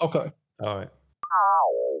you. Okay. All right.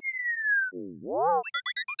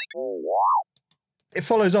 It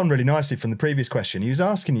follows on really nicely from the previous question. He was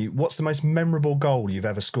asking you, what's the most memorable goal you've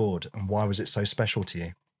ever scored and why was it so special to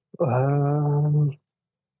you?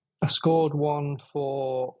 I scored one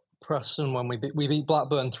for Preston when we beat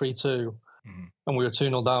Blackburn 3-2 and we were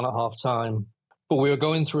 2-0 down at half time. But we were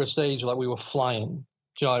going through a stage like we were flying.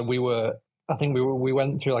 We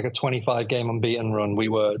went through like a 25 game unbeaten run. We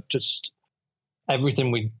were just,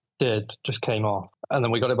 everything we did just came off. And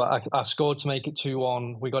then we got it back. I scored to make it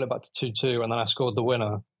 2-1. We got it back to 2-2 and then I scored the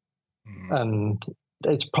winner. And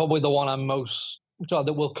it's probably the one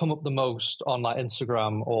that will come up the most on like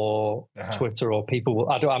Instagram or Twitter, or people will.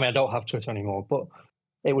 I don't have Twitter anymore, but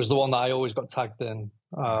it was the one that I always got tagged in.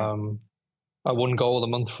 I won goal of the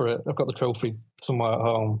month for it. I've got the trophy somewhere at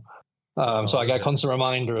home. So I get a constant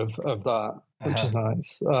reminder of that, which is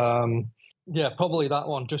nice. Yeah, probably that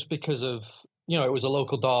one, just because of, it was a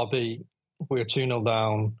local derby. We were 2-0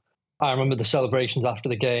 down. I remember the celebrations after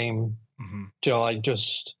the game. Games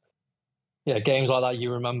like that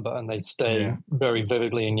you remember, and they stay very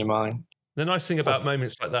vividly in your mind. The nice thing about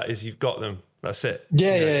moments like that is you've got them. That's it.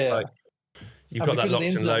 Yeah. You've got that locked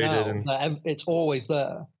and loaded. It's always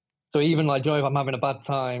there. So even like, if I'm having a bad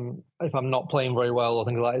time, if I'm not playing very well or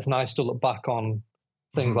things like that, it's nice to look back on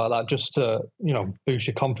things like that, just to, boost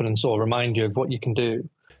your confidence or remind you of what you can do.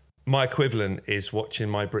 My equivalent is watching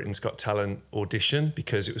my Britain's Got Talent audition,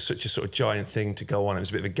 because it was such a sort of giant thing to go on. It was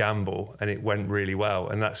a bit of a gamble, and it went really well.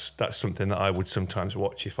 And that's something that I would sometimes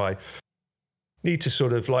watch if I need to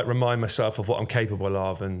sort of like remind myself of what I'm capable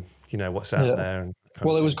of, and what's out there. And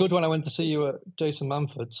well, it was good when I went to see you at Jason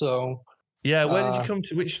Manford. So yeah, where did you come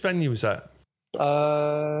to? Which venue was that?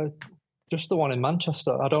 Just the one in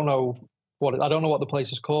Manchester. I don't know what the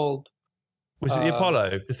place is called. Was it the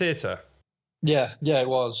Apollo, the theatre? Yeah, it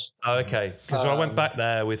was. Oh, okay. Because I went back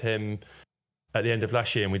there with him at the end of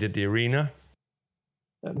last year, and we did the arena.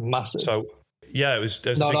 Massive. So yeah, it was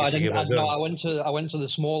no, I didn't. I went to the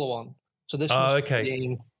smaller one. So this was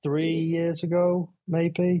 3 years ago,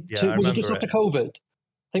 maybe. Yeah, was it just after COVID?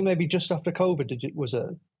 I think maybe just after COVID. Was it?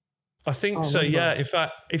 I think so. Yeah.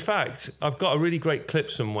 In fact, I've got a really great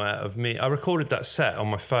clip somewhere of me. I recorded that set on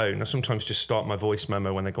my phone. I sometimes just start my voice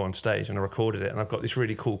memo when I go on stage, and I recorded it. And I've got this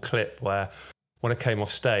really cool clip where, when I came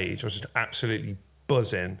off stage, I was just absolutely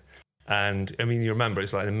buzzing. And I mean, you remember,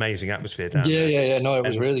 it's like an amazing atmosphere down there. Yeah. No, it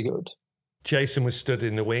was really good. Jason was stood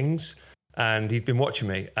in the wings, and he'd been watching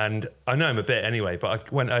me, and I know him a bit anyway, but I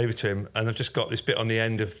went over to him, and I've just got this bit on the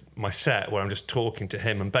end of my set where I'm just talking to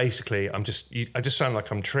him, and basically I just sound like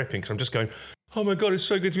I'm tripping, because I'm just going, oh my God, it's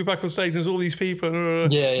so good to be back on stage, there's all these people.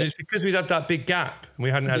 And it's because we'd had that big gap, and we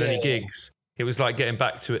hadn't had any gigs. It was like getting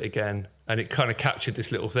back to it again, and it kind of captured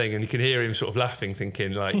this little thing, and you can hear him sort of laughing,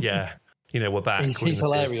 thinking like, we're back. He's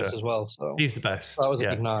hilarious as well. So he's the best. That was a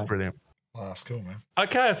big night. Brilliant. Well, that's cool, man.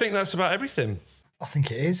 Okay, I think that's about everything. I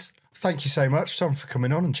think it is. Thank you so much, Tom, for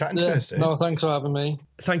coming on and chatting to us. No, thanks for having me.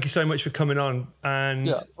 Thank you so much for coming on,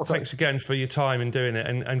 and thanks again for your time and doing it,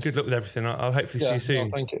 and good luck with everything. I'll hopefully see you soon.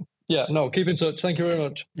 No, thank you. Yeah, no, keep in touch. Thank you very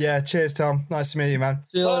much. Yeah, cheers, Tom. Nice to meet you, man.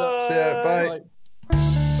 See you later. See ya. Bye.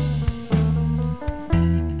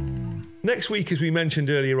 Next week, as we mentioned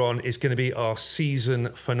earlier on, is going to be our season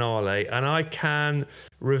finale, and I can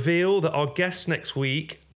reveal that our guest next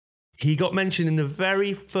week, he got mentioned in the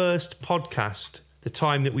very first podcast, the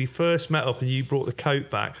time that we first met up and you brought the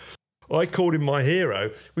coat back. I called him my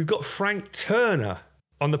hero. We've got Frank Turner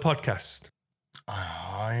on the podcast.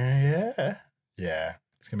 Oh, yeah. Yeah,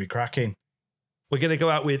 it's going to be cracking. We're going to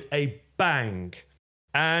go out with a bang.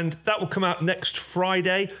 And that will come out next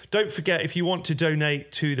Friday. Don't forget, if you want to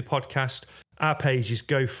donate to the podcast, our page is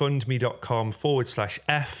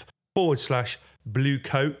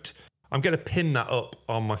gofundme.com/F/bluecoat. I'm going to pin that up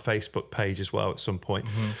on my Facebook page as well at some point.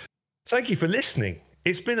 Mm-hmm. Thank you for listening.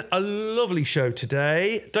 It's been a lovely show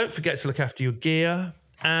today. Don't forget to look after your gear.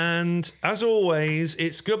 And as always,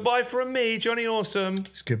 it's goodbye from me, Johnny Awesome.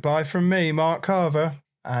 It's goodbye from me, Mark Carver.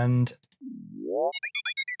 And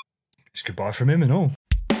it's goodbye from him and all.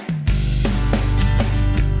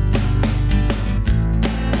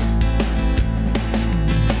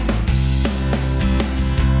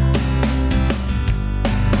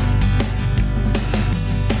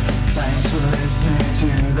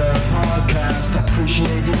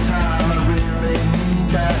 Appreciate your time, I really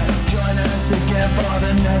need that. Join us again for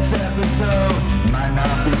the next episode. Might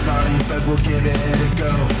not be funny, but we'll give it a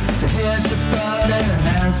go. To hit the button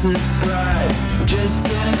and subscribe. We're just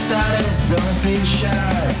getting started, don't be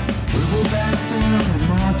shy. We'll be back soon with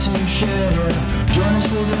more to share. Join us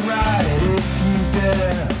for the ride if you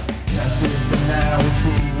dare. That's it for now, we'll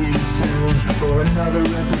see you soon for another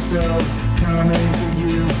episode coming to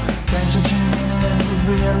you. Thanks for tuning in,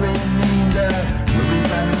 we really mean that. We'll be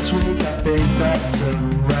back next week, I think that's a